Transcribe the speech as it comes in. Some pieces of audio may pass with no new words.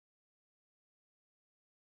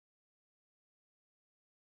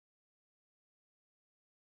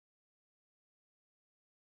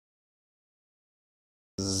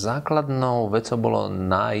Základnou vecou bolo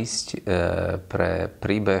nájsť pre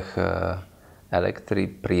príbeh Elektry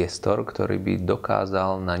priestor, ktorý by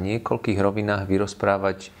dokázal na niekoľkých rovinách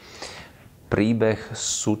vyrozprávať príbeh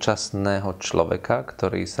súčasného človeka,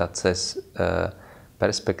 ktorý sa cez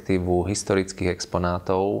perspektívu historických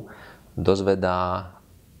exponátov dozvedá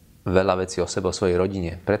veľa vecí o sebe, o svojej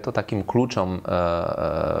rodine. Preto takým kľúčom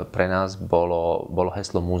pre nás bolo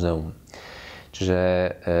heslo múzeum. Čiže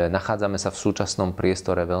nachádzame sa v súčasnom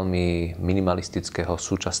priestore veľmi minimalistického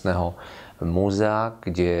súčasného múzea,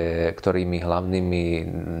 ktorými hlavnými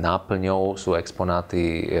náplňou sú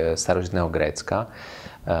exponáty starožitného Grécka,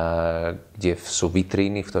 kde sú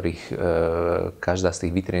vitríny, v ktorých každá z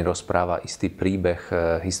tých vitrín rozpráva istý príbeh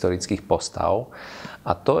historických postav.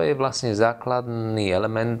 A to je vlastne základný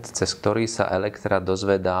element, cez ktorý sa Elektra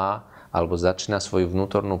dozvedá alebo začína svoju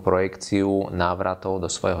vnútornú projekciu návratov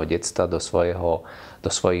do svojho detstva, do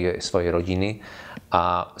svojej rodiny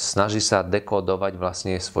a snaží sa dekodovať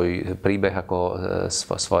vlastne svoj príbeh ako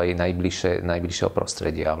svojej najbližšieho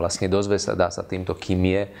prostredia. A vlastne dá sa týmto, kým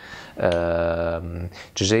je.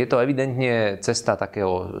 Čiže je to evidentne cesta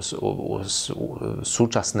takého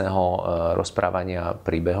súčasného rozprávania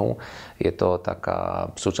príbehu. Je to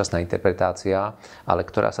taká súčasná interpretácia, ale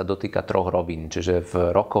ktorá sa dotýka troch rovín. Čiže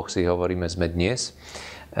v rokoch si hovoríme sme dnes,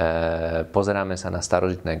 pozeráme sa na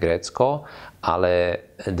starožitné Grécko, ale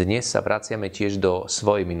dnes sa vraciame tiež do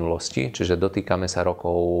svojej minulosti, čiže dotýkame sa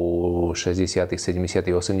rokov 60.,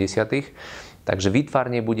 70., 80. Takže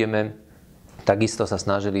výtvarne takisto sa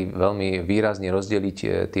snažili veľmi výrazne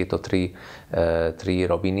rozdeliť tieto tri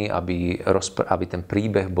roviny, aby ten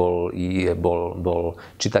príbeh bol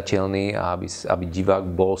čitateľný a aby divák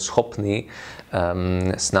bol schopný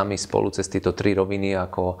s nami spolu cez tieto tri roviny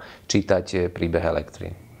ako čítať príbeh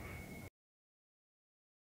Elektry.